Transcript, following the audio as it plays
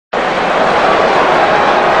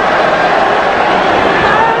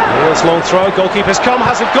Nice long throw, goalkeeper's come,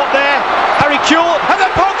 hasn't got there. Harry Cahill, and then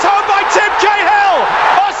poked home by Tim Cahill.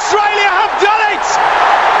 Australia have done it!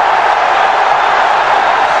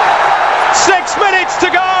 6 minutes to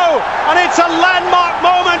go, and it's a landmark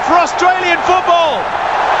moment for Australian football.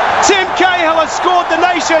 Tim Cahill has scored the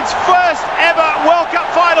nation's first ever World Cup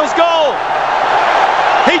Finals goal.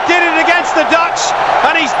 He did it against the Dutch,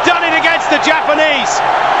 and he's done it against the Japanese.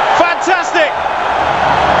 Fantastic!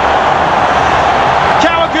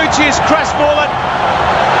 Kawaguchi is crestfallen.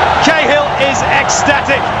 Cahill is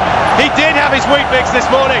ecstatic. He did have his Weet-Bix this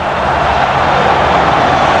morning.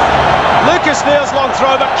 Lucas Neal's long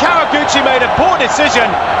throw, but Kawaguchi made a poor decision,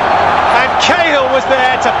 and Cahill was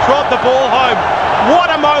there to prod the ball home. What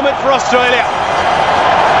a moment for Australia.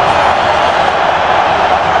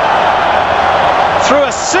 Through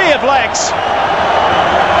a sea of legs,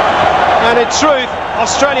 and in truth,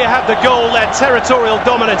 Australia have the goal their territorial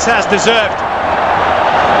dominance has deserved.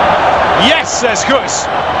 Yes, says Gus.